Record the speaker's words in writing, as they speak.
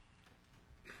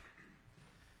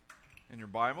In your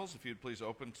Bibles, if you'd please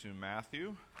open to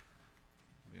Matthew.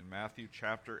 In Matthew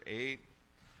chapter 8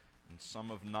 and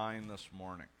some of 9 this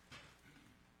morning.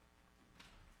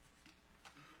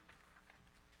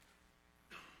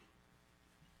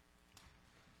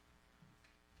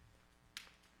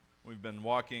 We've been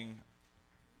walking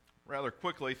rather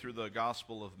quickly through the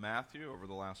Gospel of Matthew over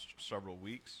the last several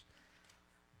weeks.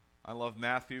 I love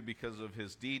Matthew because of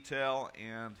his detail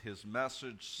and his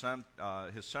message.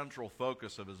 His central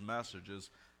focus of his message is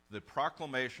the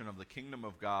proclamation of the kingdom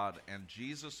of God and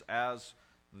Jesus as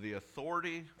the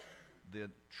authority, the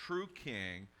true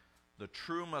king, the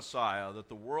true Messiah that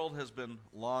the world has been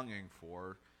longing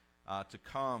for to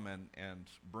come and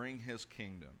bring his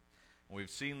kingdom. And we've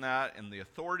seen that in the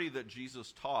authority that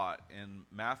Jesus taught in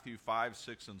Matthew 5,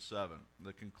 6, and 7.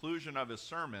 The conclusion of his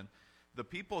sermon, the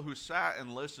people who sat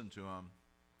and listened to him,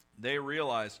 they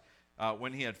realized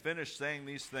when he had finished saying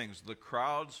these things, the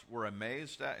crowds were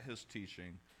amazed at his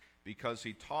teaching because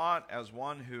he taught as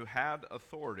one who had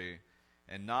authority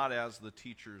and not as the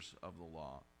teachers of the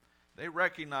law. They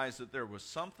recognized that there was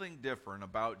something different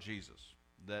about Jesus,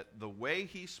 that the way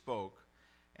he spoke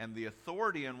and the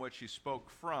authority in which he spoke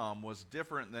from was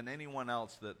different than anyone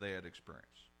else that they had experienced.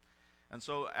 And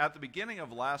so at the beginning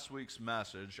of last week's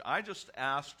message, I just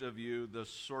asked of you this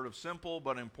sort of simple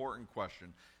but important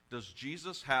question. Does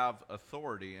Jesus have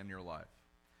authority in your life?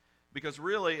 Because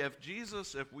really,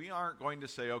 if we aren't going to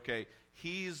say, okay,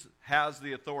 he has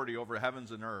the authority over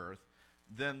heavens and earth,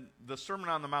 then the Sermon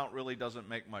on the Mount really doesn't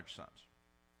make much sense.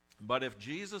 But if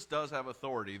Jesus does have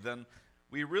authority, then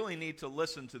we really need to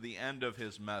listen to the end of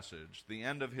his message, the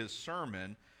end of his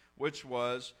sermon, which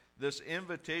was this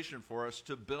invitation for us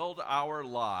to build our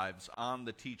lives on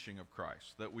the teaching of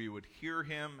Christ, that we would hear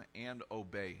him and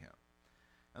obey him.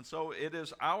 And so it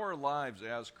is our lives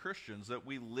as Christians that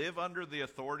we live under the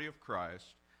authority of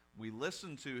Christ, we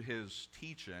listen to his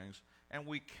teachings, and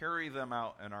we carry them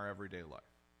out in our everyday life.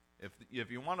 If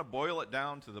you want to boil it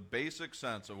down to the basic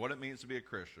sense of what it means to be a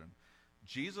Christian,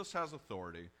 Jesus has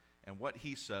authority, and what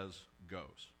he says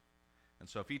goes. And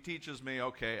so if he teaches me,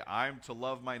 okay, I'm to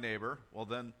love my neighbor, well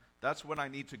then that's what I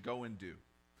need to go and do.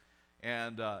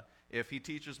 And if he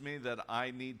teaches me that I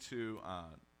need to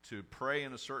pray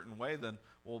in a certain way, then,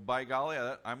 well, by golly,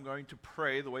 I'm going to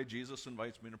pray the way Jesus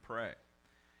invites me to pray.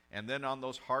 And then on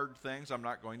those hard things, I'm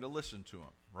not going to listen to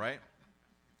him, right?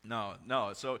 No.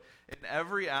 So in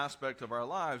every aspect of our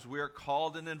lives, we are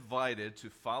called and invited to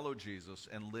follow Jesus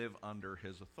and live under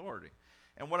his authority.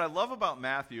 And what I love about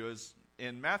Matthew is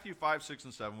in Matthew 5, 6,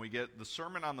 and 7, we get the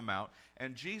Sermon on the Mount,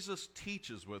 and Jesus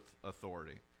teaches with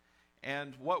authority.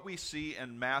 And what we see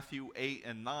in Matthew 8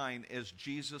 and 9 is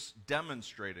Jesus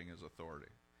demonstrating his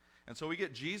authority. And so we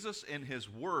get Jesus in his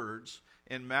words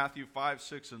in Matthew 5,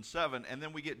 6, and 7, and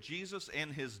then we get Jesus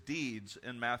in his deeds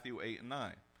in Matthew 8 and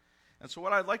 9. And so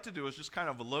what I'd like to do is just kind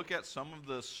of look at some of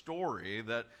the story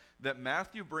that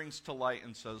Matthew brings to light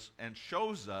and says and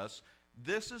shows us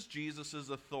this is Jesus'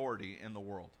 authority in the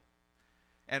world.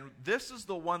 And this is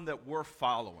the one that we're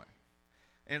following.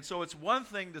 And so it's one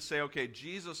thing to say, okay,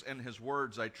 Jesus and his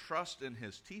words, I trust in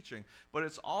his teaching, but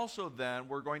it's also then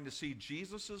we're going to see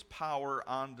Jesus' power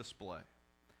on display.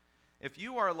 If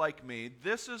you are like me,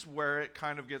 this is where it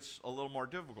kind of gets a little more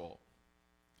difficult.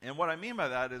 And what I mean by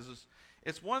that is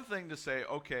it's one thing to say,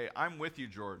 okay, I'm with you,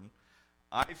 Jordan.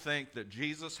 I think that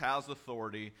Jesus has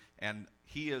authority, and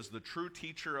he is the true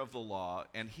teacher of the law,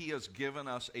 and he has given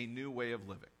us a new way of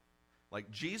living. Like,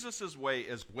 Jesus' way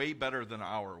is way better than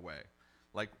our way.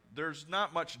 Like, there's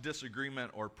not much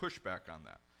disagreement or pushback on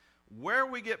that. Where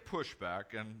we get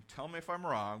pushback, and tell me if I'm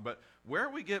wrong, but where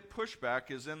we get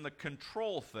pushback is in the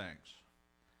control things.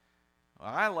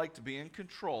 I like to be in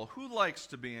control. Who likes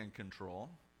to be in control?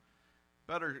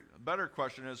 Better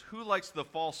question is, who likes the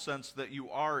false sense that you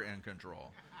are in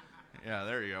control? Yeah,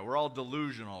 there you go. We're all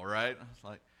delusional, right? It's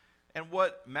like, and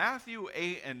what Matthew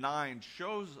 8 and 9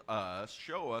 show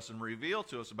us and reveal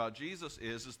to us about Jesus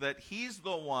is that he's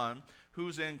the one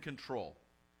who's in control.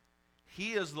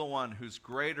 He is the one who's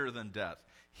greater than death.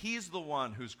 He's the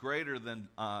one who's greater than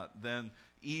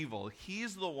evil.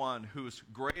 He's the one who's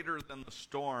greater than the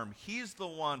storm. He's the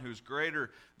one who's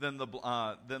greater than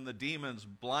the demons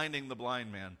blinding the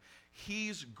blind man.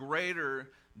 He's greater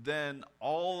than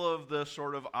all of the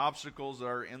sort of obstacles that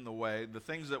are in the way, the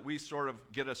things that we sort of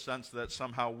get a sense that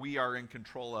somehow we are in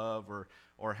control of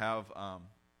or have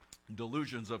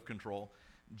delusions of control.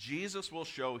 Jesus will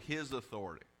show his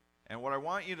authority. And what I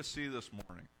want you to see this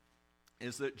morning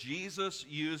is that Jesus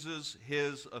uses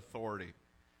his authority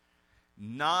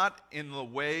not in the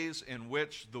ways in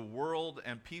which the world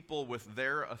and people with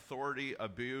their authority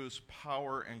abuse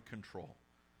power and control.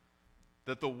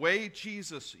 that the way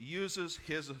Jesus uses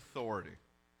his authority,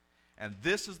 and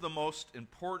this is the most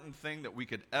important thing that we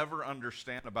could ever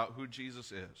understand about who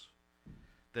Jesus is,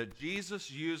 that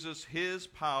Jesus uses his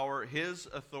power, his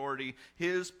authority,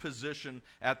 his position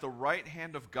at the right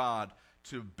hand of God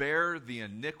to bear the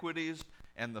iniquities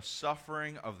and the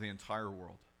suffering of the entire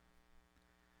world.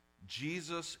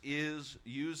 Jesus is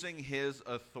using his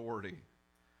authority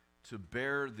to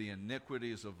bear the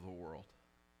iniquities of the world.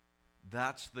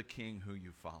 That's the king who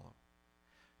you follow.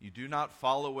 You do not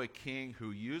follow a king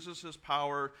who uses his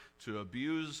power to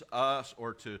abuse us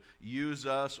or to use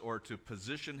us or to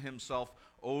position himself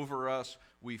over us.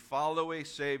 We follow a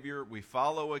Savior, we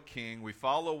follow a king, we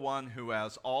follow one who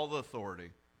has all the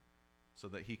authority so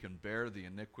that he can bear the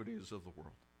iniquities of the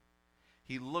world.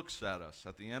 He looks at us.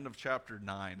 At the end of chapter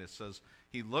 9, it says,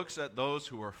 he looks at those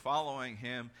who are following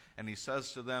him, and he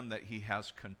says to them that he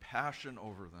has compassion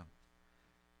over them.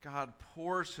 God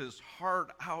pours his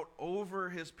heart out over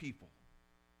his people.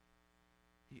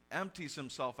 He empties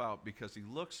himself out because he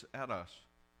looks at us,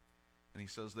 and he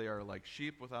says they are like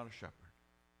sheep without a shepherd.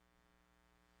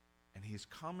 And he's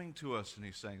coming to us, and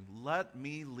he's saying, let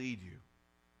me lead you.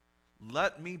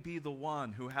 Let me be the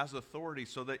one who has authority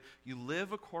so that you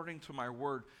live according to my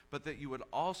word, but that you would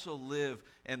also live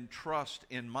and trust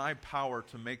in my power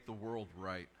to make the world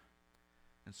right.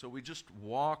 And so we just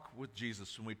walk with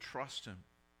Jesus and we trust him.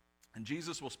 And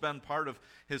Jesus will spend part of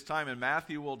his time, and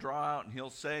Matthew will draw out and he'll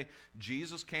say,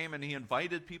 Jesus came and he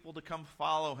invited people to come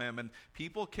follow him. And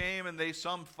people came and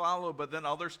some followed, but then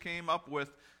others came up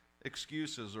with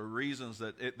excuses or reasons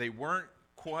that they weren't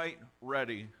quite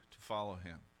ready to follow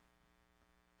him.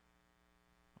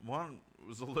 One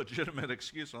was a legitimate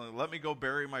excuse. Let me go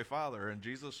bury my father. And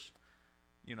Jesus,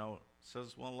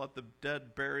 says, well, let the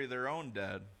dead bury their own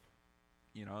dead.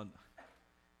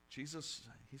 Jesus,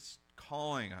 he's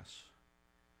calling us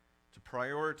to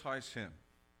prioritize him,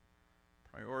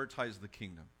 prioritize the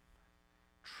kingdom,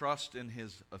 trust in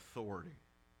his authority.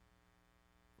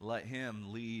 Let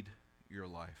him lead your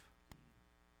life.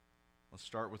 Let's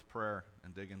start with prayer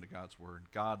and dig into God's word.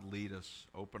 God, lead us.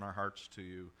 Open our hearts to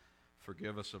you.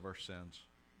 Forgive us of our sins.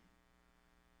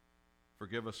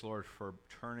 Forgive us, Lord, for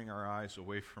turning our eyes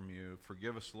away from you.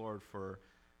 Forgive us, Lord, for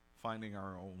finding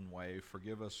our own way.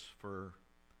 Forgive us for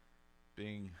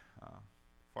being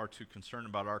far too concerned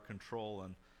about our control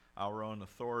and our own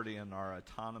authority and our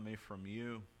autonomy from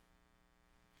you.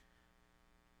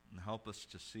 And help us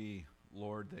to see,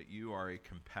 Lord, that you are a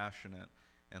compassionate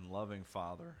and loving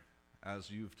Father, as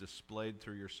you've displayed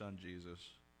through your Son, Jesus,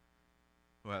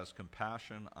 who has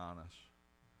compassion on us.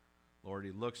 Lord,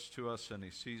 he looks to us and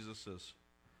he sees us as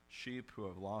sheep who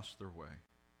have lost their way.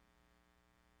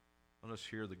 Let us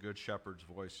hear the Good Shepherd's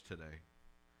voice today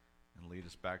and lead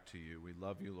us back to you. We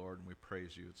love you, Lord, and we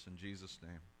praise you. It's in Jesus'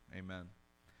 name. Amen.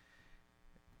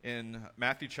 In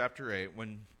Matthew chapter 8,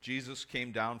 when Jesus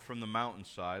came down from the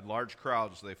mountainside, large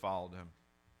crowds, they followed him.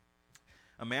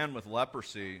 A man with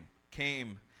leprosy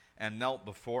came and knelt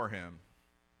before him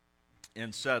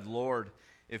and said, Lord,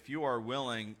 if you are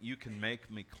willing, you can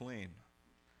make me clean.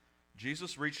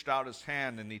 Jesus reached out his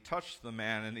hand and he touched the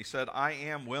man and he said, I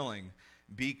am willing,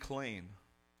 be clean.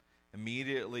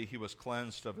 Immediately he was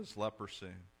cleansed of his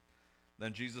leprosy.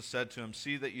 Then Jesus said to him,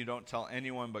 see that you don't tell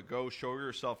anyone, but go show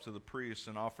yourself to the priests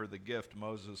and offer the gift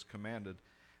Moses commanded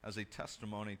as a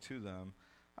testimony to them.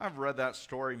 I've read that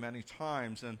story many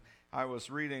times, and I was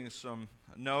reading some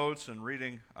notes and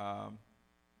reading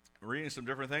some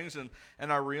different things,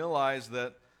 and I realized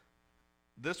that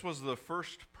this was the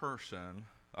first person,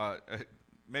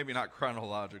 maybe not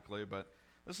chronologically, but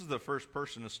this is the first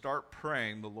person to start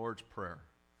praying the Lord's Prayer.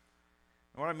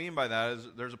 And what I mean by that is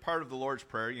there's a part of the Lord's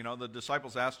Prayer, the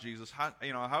disciples asked Jesus,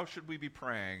 how should we be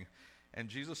praying? And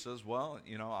Jesus says, well,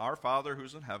 our Father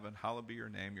who's in heaven, hallowed be your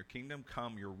name, your kingdom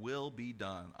come, your will be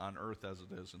done on earth as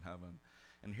it is in heaven.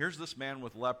 And here's this man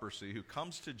with leprosy who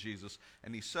comes to Jesus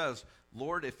and he says,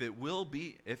 Lord, if it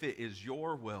is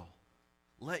your will,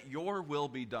 let your will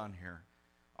be done here.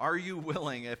 Are you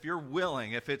willing? If you're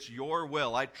willing, if it's your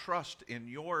will, I trust in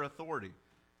your authority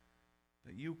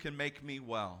that you can make me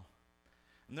well.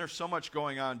 And there's so much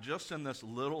going on just in this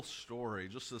little story,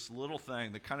 just this little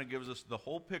thing that kind of gives us the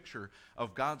whole picture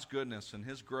of God's goodness and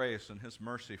his grace and his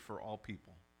mercy for all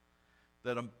people.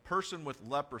 That a person with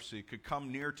leprosy could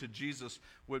come near to Jesus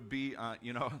would be,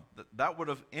 that would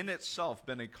have in itself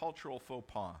been a cultural faux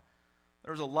pas.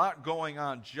 There was a lot going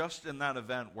on just in that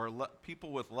event where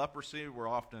people with leprosy were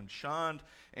often shunned,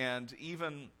 and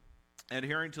even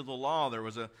adhering to the law, there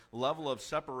was a level of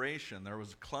separation. There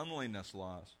was cleanliness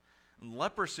laws. And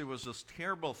leprosy was this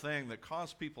terrible thing that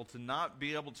caused people to not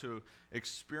be able to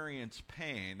experience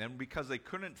pain. And because they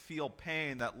couldn't feel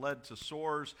pain, that led to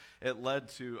sores. It led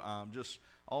to just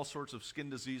all sorts of skin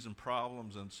disease and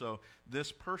problems. And so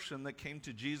this person that came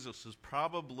to Jesus is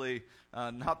probably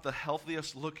not the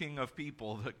healthiest looking of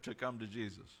people to come to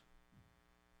Jesus.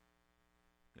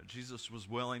 You know, Jesus was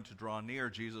willing to draw near.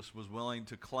 Jesus was willing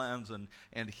to cleanse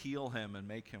and heal him and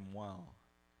make him well.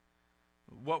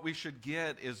 What we should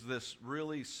get is this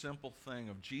really simple thing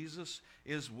of Jesus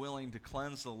is willing to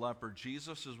cleanse the leper.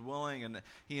 Jesus is willing, and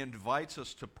he invites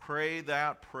us to pray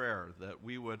that prayer, that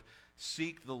we would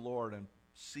seek the Lord and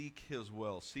seek his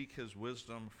will, seek his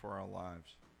wisdom for our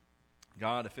lives.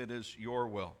 God, if it is your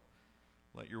will,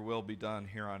 let your will be done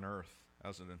here on earth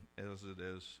as it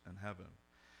is in heaven.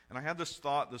 And I had this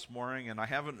thought this morning, and I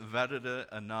haven't vetted it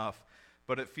enough,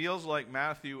 but it feels like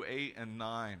Matthew 8 and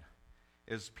 9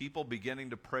 is people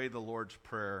beginning to pray the Lord's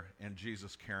Prayer and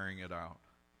Jesus carrying it out.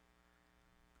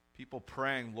 People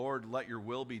praying, Lord, let your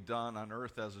will be done on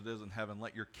earth as it is in heaven.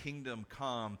 Let your kingdom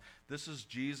come. This is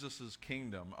Jesus'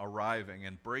 kingdom arriving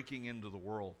and breaking into the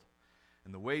world.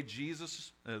 And the way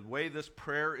this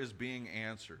prayer is being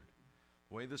answered,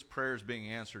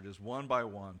 is one by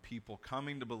one, people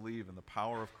coming to believe in the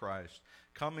power of Christ,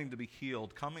 coming to be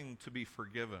healed, coming to be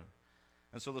forgiven.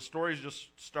 And so the stories just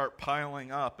start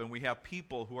piling up, and we have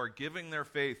people who are giving their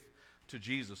faith to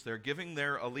Jesus. They're giving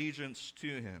their allegiance to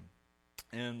him.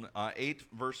 In 8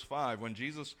 verse 5, when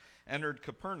Jesus entered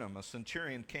Capernaum, a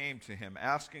centurion came to him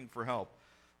asking for help.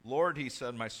 Lord, he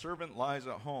said, my servant lies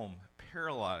at home,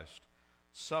 paralyzed,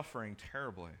 suffering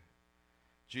terribly.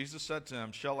 Jesus said to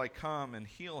him, shall I come and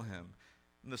heal him?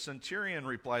 And the centurion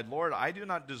replied, Lord, I do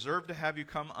not deserve to have you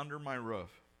come under my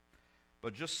roof.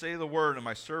 But just say the word, and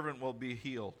my servant will be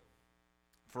healed.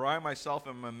 For I myself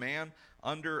am a man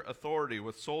under authority,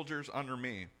 with soldiers under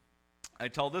me. I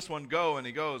tell this one, go, and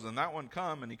he goes, and that one,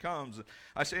 come, and he comes.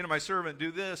 I say to my servant,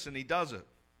 do this, and he does it.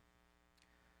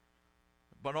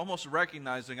 But almost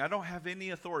recognizing, I don't have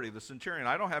any authority. The centurion,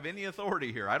 I don't have any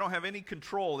authority here. I don't have any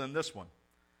control in this one.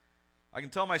 I can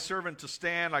tell my servant to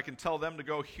stand. I can tell them to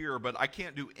go here, but I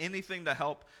can't do anything to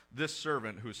help this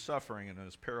servant who's suffering and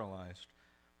is paralyzed.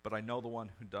 But I know the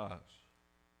one who does.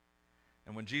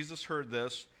 And when Jesus heard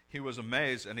this, he was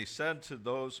amazed, and he said to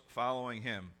those following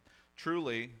him,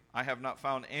 truly, I have not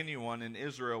found anyone in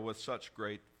Israel with such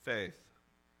great faith.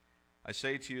 I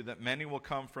say to you that many will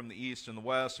come from the east and the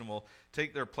west and will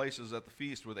take their places at the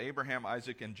feast with Abraham,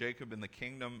 Isaac, and Jacob in the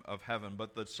kingdom of heaven.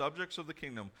 But the subjects of the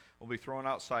kingdom will be thrown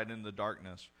outside into the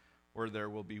darkness, where there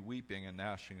will be weeping and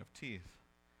gnashing of teeth.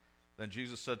 Then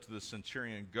Jesus said to the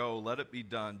centurion, go, let it be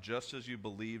done just as you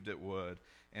believed it would.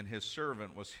 And his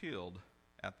servant was healed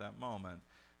at that moment.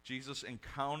 Jesus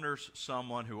encounters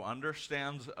someone who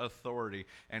understands authority,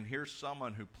 and here's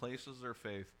someone who places their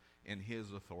faith in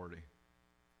his authority.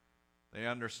 They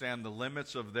understand the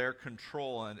limits of their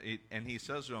control, and he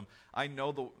says to him, I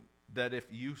know that if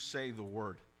you say the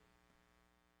word,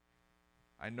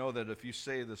 I know that if you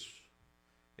say this,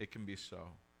 it can be so.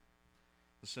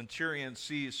 The centurion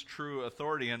sees true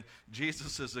authority, and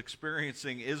Jesus is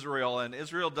experiencing Israel, and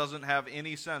Israel doesn't have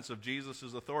any sense of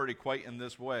Jesus' authority quite in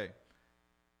this way.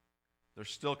 They're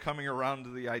still coming around to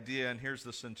the idea, and here's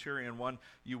the centurion, one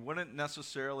you wouldn't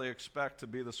necessarily expect to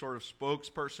be the sort of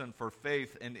spokesperson for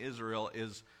faith in Israel,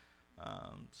 is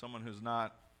someone who's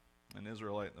not an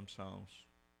Israelite themselves.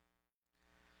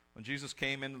 When Jesus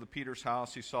came into Peter's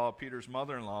house, he saw Peter's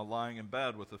mother-in-law lying in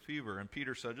bed with a fever, and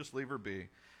Peter said, just leave her be.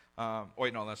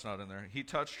 Wait, no, that's not in there. He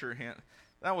touched her hand.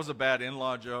 That was a bad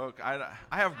in-law joke. I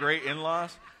have great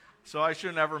in-laws, so I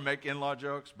shouldn't ever make in-law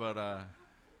jokes, but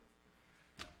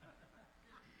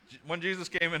when Jesus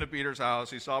came into Peter's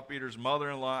house, he saw Peter's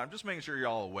mother-in-law. I'm just making sure you're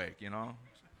all awake, you know.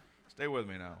 Stay with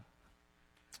me now.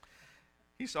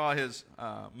 He saw his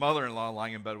mother-in-law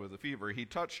lying in bed with a fever. He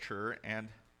touched her, and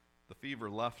the fever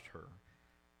left her,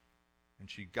 and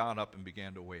she got up and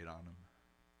began to wait on him.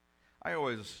 I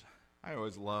always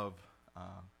love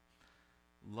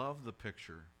the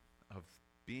picture of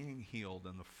being healed,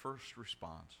 and the first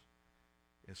response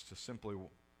is to simply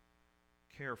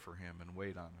care for him and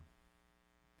wait on him.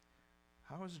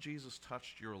 How has Jesus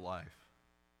touched your life?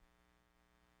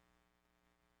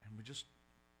 And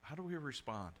how do we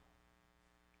respond?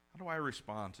 How do I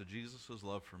respond to Jesus'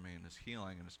 love for me and his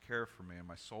healing and his care for me and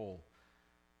my soul?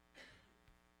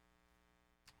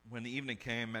 When the evening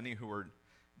came, many who were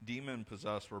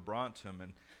demon-possessed were brought to him,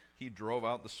 and he drove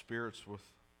out the spirits with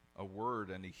a word,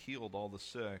 and he healed all the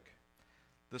sick.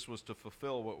 This was to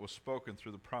fulfill what was spoken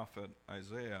through the prophet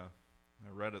Isaiah.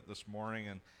 I read it this morning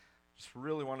and just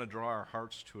really want to draw our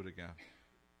hearts to it again.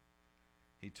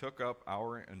 He took up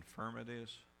our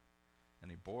infirmities, and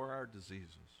he bore our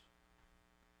diseases.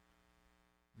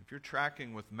 If you're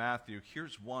tracking with Matthew,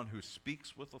 here's one who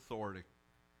speaks with authority,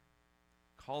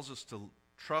 calls us to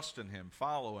trust in him,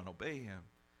 follow and obey him.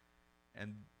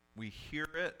 And we hear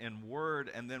it in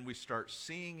word, and then we start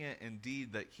seeing it in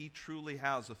deed that he truly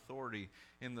has authority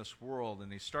in this world.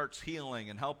 And he starts healing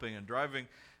and helping and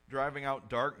driving out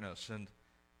darkness. And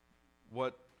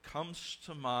what comes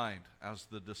to mind as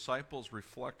the disciples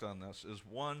reflect on this is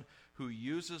one who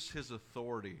uses his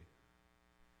authority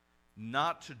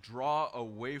not to draw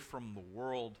away from the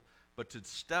world, but to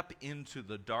step into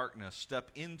the darkness,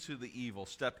 step into the evil,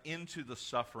 step into the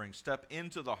suffering, step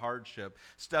into the hardship,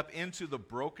 step into the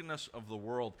brokenness of the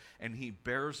world, and he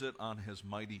bears it on his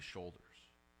mighty shoulders.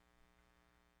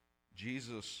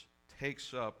 Jesus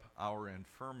takes up our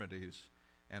infirmities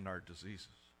and our diseases.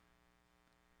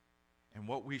 And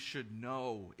what we should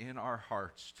know in our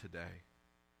hearts today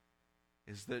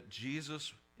is that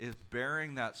Jesus is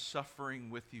bearing that suffering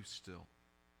with you still.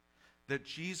 That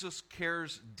Jesus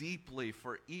cares deeply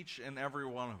for each and every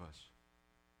one of us.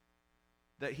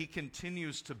 That he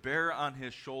continues to bear on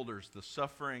his shoulders the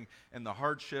suffering and the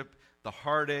hardship, the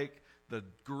heartache, the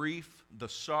grief, the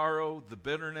sorrow, the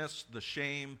bitterness, the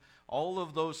shame, all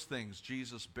of those things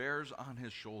Jesus bears on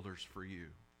his shoulders for you.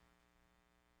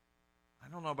 I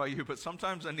don't know about you, but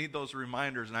sometimes I need those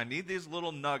reminders, and I need these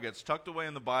little nuggets tucked away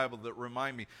in the Bible that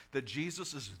remind me that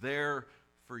Jesus is there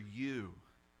for you.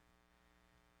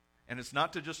 And it's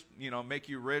not to just, make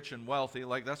you rich and wealthy,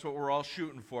 like that's what we're all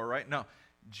shooting for, right? No,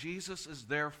 Jesus is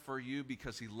there for you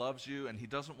because he loves you, and he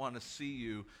doesn't want to see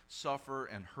you suffer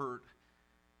and hurt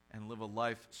and live a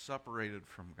life separated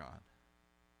from God.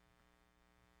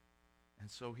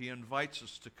 And so he invites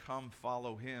us to come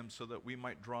follow him so that we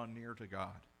might draw near to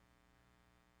God.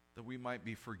 That we might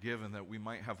be forgiven, that we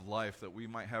might have life, that we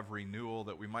might have renewal,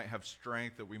 that we might have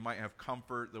strength, that we might have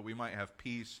comfort, that we might have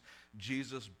peace.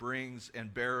 Jesus brings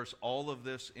and bears all of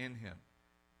this in him,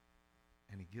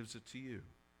 and he gives it to you.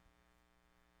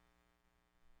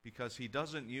 Because he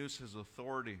doesn't use his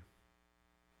authority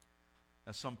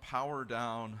as some power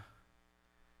down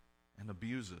and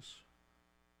abuses,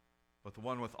 but the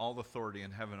one with all authority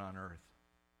in heaven and on earth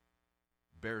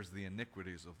bears the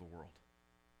iniquities of the world.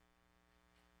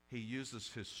 He uses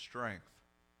his strength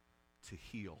to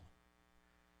heal.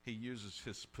 He uses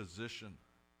his position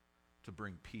to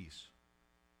bring peace.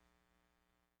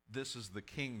 This is the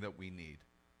king that we need.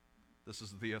 This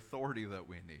is the authority that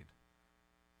we need.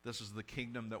 This is the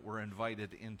kingdom that we're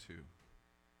invited into.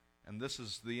 And this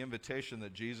is the invitation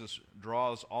that Jesus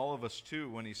draws all of us to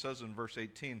when he says in verse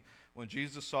 18, when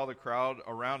Jesus saw the crowd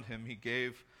around him, he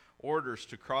gave orders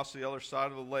to cross the other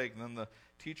side of the lake. And then the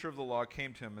teacher of the law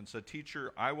came to him and said,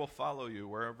 "Teacher, I will follow you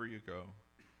wherever you go."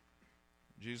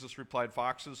 Jesus replied,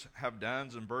 "Foxes have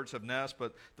dens and birds have nests,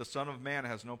 but the Son of Man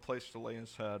has no place to lay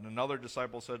his head." And another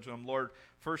disciple said to him, "Lord,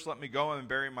 first let me go and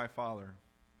bury my father."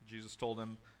 Jesus told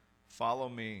him, "Follow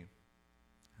me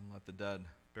and let the dead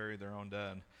bury their own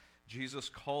dead." Jesus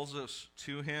calls us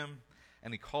to him,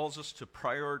 and he calls us to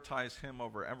prioritize him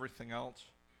over everything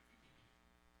else.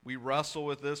 We wrestle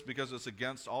with this because it's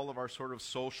against all of our sort of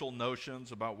social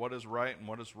notions about what is right and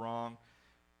what is wrong,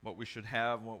 what we should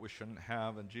have and what we shouldn't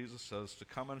have. And Jesus says to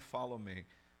come and follow me.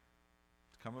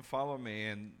 To come and follow me.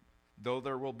 And though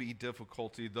there will be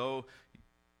difficulty, though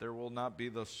there will not be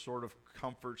the sort of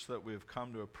comforts that we've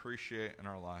come to appreciate in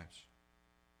our lives,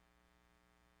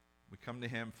 we come to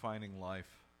him finding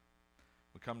life.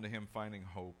 We come to him finding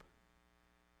hope.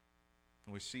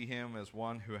 And we see him as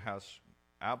one who has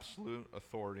absolute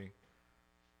authority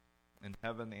in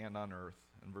heaven and on earth.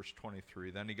 In verse 23,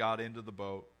 then he got into the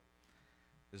boat.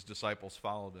 His disciples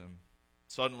followed him.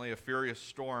 Suddenly a furious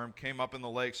storm came up in the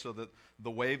lake so that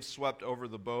the waves swept over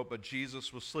the boat, but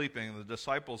Jesus was sleeping. And the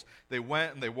disciples, they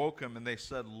went and they woke him and they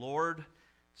said, "Lord,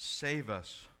 save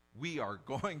us. We are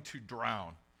going to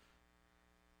drown."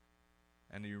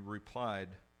 And he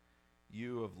replied,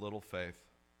 "You of little faith,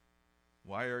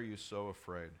 why are you so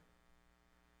afraid?"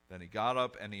 Then he got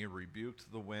up and he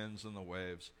rebuked the winds and the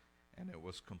waves, and it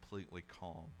was completely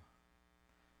calm.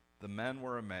 The men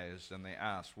were amazed, and they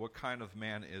asked, "What kind of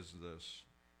man is this?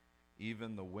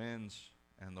 Even the winds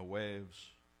and the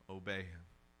waves obey him."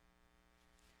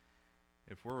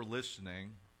 If we're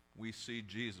listening, we see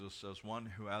Jesus as one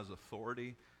who has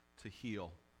authority to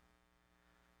heal.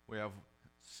 We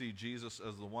see Jesus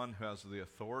as the one who has the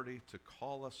authority to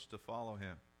call us to follow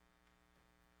him.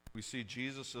 We see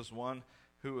Jesus as one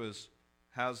who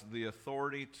has the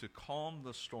authority to calm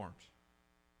the storms.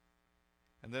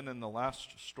 And then in the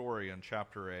last story in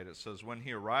chapter 8, it says, when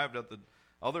he arrived at the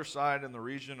other side in the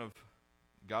region of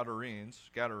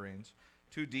Gadarenes,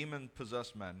 2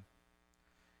 demon-possessed men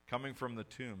coming from the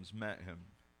tombs met him.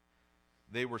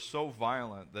 They were so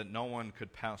violent that no one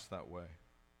could pass that way.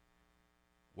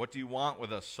 "What do you want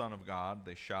with us, Son of God?"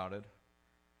 they shouted.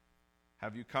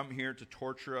 "Have you come here to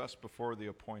torture us before the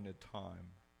appointed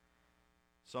time?"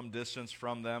 Some distance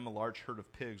from them, a large herd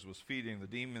of pigs was feeding. The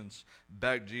demons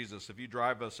begged Jesus, "If you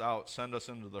drive us out, send us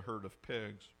into the herd of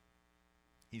pigs."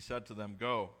 He said to them,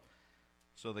 "Go."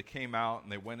 So they came out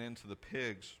and they went into the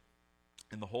pigs,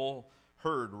 and the whole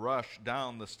herd rushed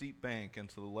down the steep bank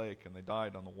into the lake, and they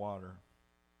died in the water.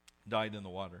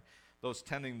 Those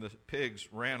tending the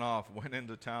pigs ran off, went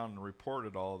into town, and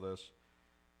reported all this,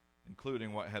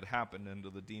 including what had happened to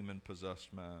the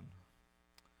demon-possessed men.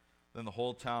 Then the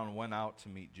whole town went out to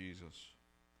meet Jesus,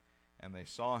 and they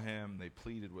saw him, they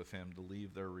pleaded with him to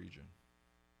leave their region.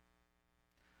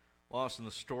 Lost in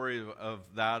the story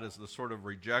of that is the sort of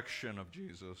rejection of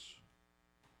Jesus,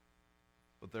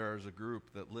 but there is a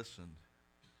group that listened.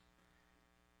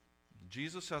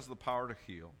 Jesus has the power to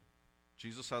heal.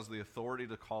 Jesus has the authority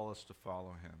to call us to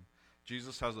follow him.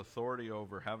 Jesus has authority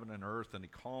over heaven and earth, and he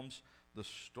calms the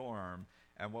storm.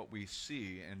 And what we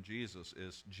see in Jesus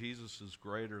is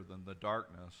greater than the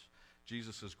darkness.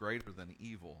 Jesus is greater than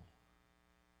evil.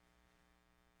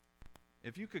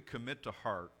 If you could commit to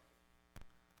heart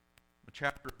a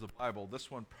chapter of the Bible, this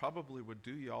one probably would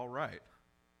do you all right.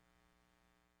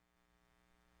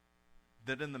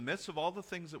 That in the midst of all the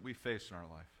things that we face in our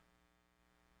life,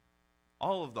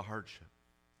 all of the hardship,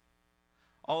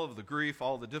 all of the grief,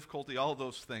 all the difficulty, all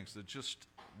those things that just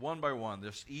one by one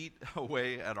just eat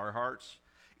away at our hearts,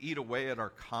 eat away at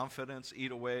our confidence,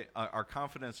 eat away our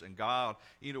confidence in God,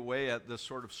 eat away at this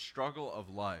sort of struggle of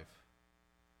life.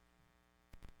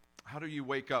 How do you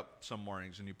wake up some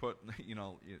mornings and you put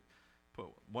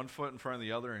one foot in front of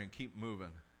the other and keep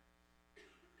moving?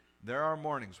 There are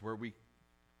mornings where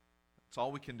it's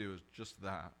all we can do is just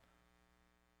that.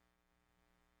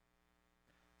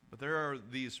 But there are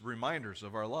these reminders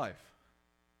of our life.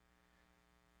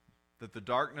 That the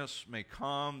darkness may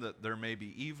come, that there may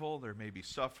be evil, there may be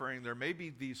suffering, there may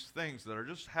be these things that are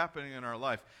just happening in our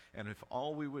life. And if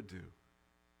all we would do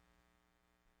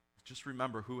is just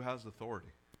remember who has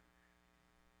authority.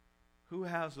 Who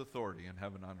has authority in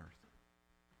heaven and earth?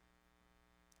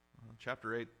 Well,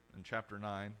 chapter 8 and chapter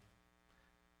 9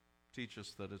 teach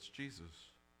us that it's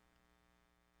Jesus.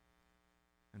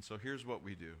 And so here's what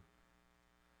we do.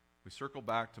 We circle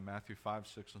back to Matthew 5,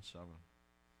 6, and 7.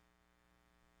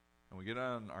 And we get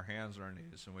on our hands and our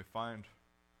knees and we find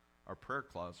our prayer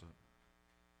closet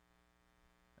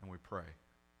and we pray.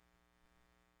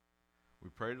 We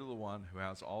pray to the one who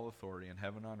has all authority in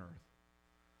heaven and earth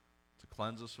to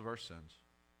cleanse us of our sins.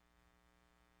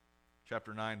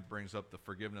 Chapter 9 brings up the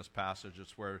forgiveness passage.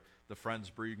 It's where the friends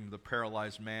bring the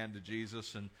paralyzed man to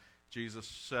Jesus, and Jesus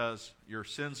says, "Your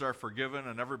sins are forgiven,"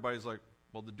 and everybody's like,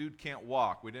 "Well, the dude can't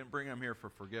walk. We didn't bring him here for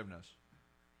forgiveness."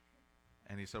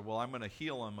 And he said, "Well, I'm going to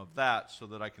heal him of that so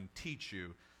that I can teach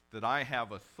you that I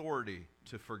have authority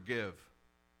to forgive."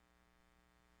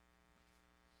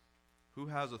 Who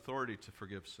has authority to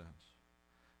forgive sins?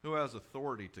 Who has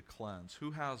authority to cleanse?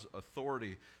 Who has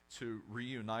authority to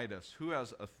reunite us? Who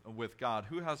has with God?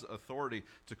 Who has authority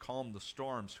to calm the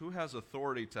storms? Who has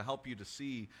authority to help you to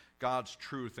see God's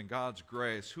truth and God's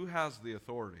grace? Who has the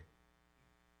authority?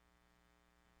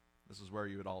 This is where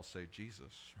you would all say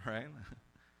Jesus, right?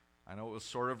 I know it was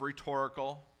sort of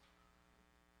rhetorical.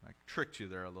 I tricked you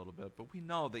there a little bit, but we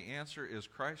know the answer is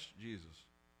Christ Jesus.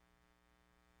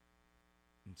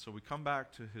 And so we come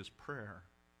back to his prayer.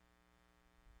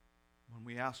 When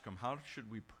we ask him, how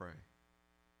should we pray?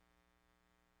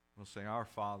 We'll say, "Our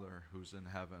Father who's in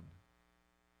heaven,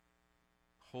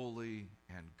 holy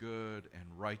and good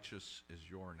and righteous is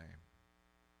your name.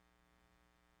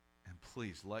 And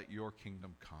please let your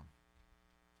kingdom come.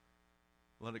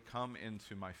 Let it come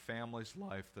into my family's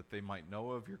life that they might know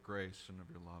of your grace and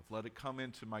of your love. Let it come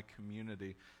into my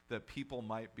community that people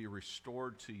might be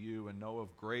restored to you and know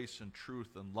of grace and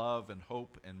truth and love and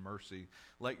hope and mercy.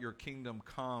 Let your kingdom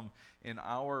come in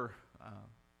our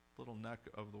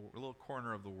little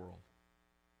corner of the world.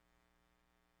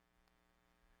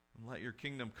 And let your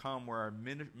kingdom come where our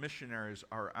missionaries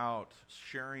are out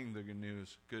sharing the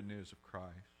good news of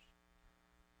Christ.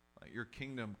 Let your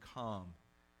kingdom come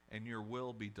and your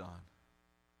will be done.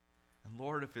 And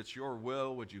Lord, if it's your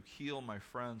will, would you heal my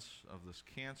friends of this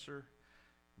cancer?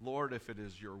 Lord, if it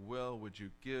is your will, would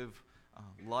you give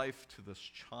life to this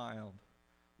child?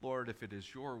 Lord, if it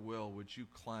is your will, would you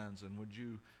cleanse and would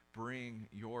you bring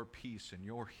your peace and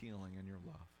your healing and your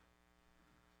love?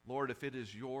 Lord, if it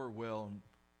is your will,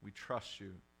 we trust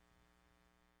you.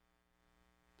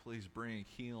 please bring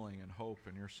healing and hope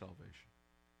in your salvation.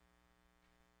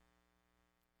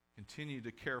 Continue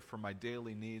to care for my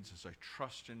daily needs as I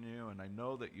trust in you, and I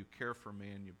know that you care for me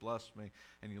and you bless me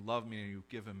and you love me and you've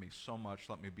given me so much.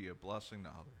 Let me be a blessing to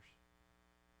others.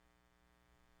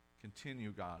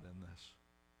 Continue, God, in this.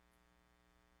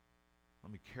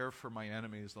 Let me care for my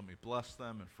enemies. Let me bless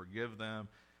them and forgive them.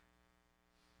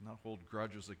 Not hold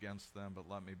grudges against them, but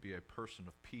let me be a person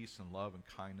of peace and love and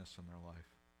kindness in their life.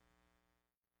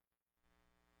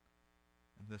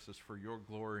 And this is for your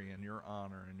glory and your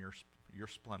honor and your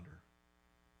splendor.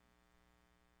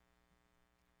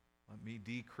 Let me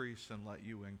decrease and let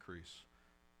you increase.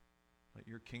 Let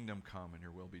your kingdom come and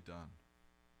your will be done.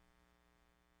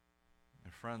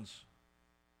 And friends,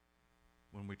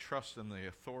 when we trust in the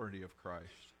authority of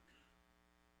Christ,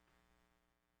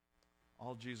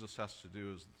 all Jesus has to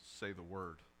do is say the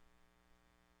word,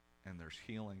 and there's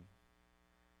healing.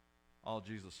 All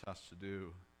Jesus has to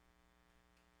do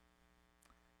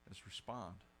is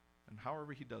respond. And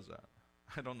however he does that,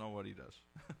 I don't know what he does.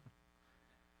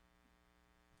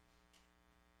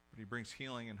 But he brings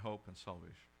healing and hope and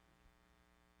salvation.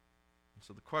 And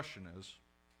so the question is,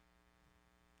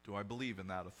 do I believe in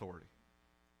that authority?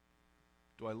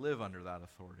 Do I live under that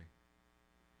authority?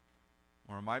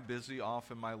 Or am I busy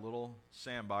off in my little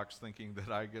sandbox thinking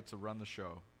that I get to run the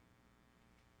show?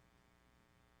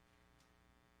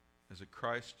 Is it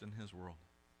Christ and his world?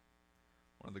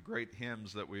 One of the great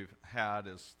hymns that we've had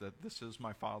is that this is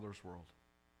my Father's world.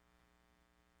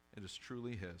 It is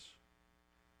truly his.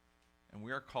 And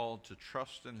we are called to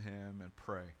trust in him and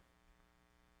pray.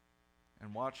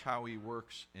 And watch how he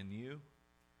works in you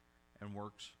and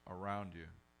works around you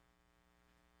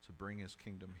to bring his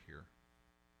kingdom here.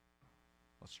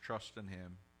 Let's trust in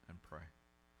him and pray.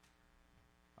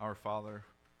 Our Father,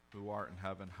 who art in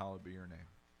heaven, hallowed be your name.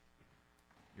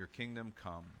 Your kingdom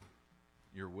come,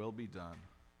 your will be done,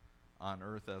 on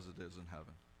earth as it is in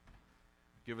heaven.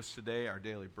 Give us today our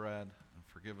daily bread, and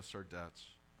forgive us our debts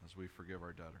as we forgive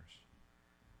our debtors.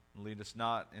 And lead us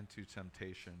not into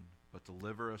temptation, but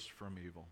deliver us from evil.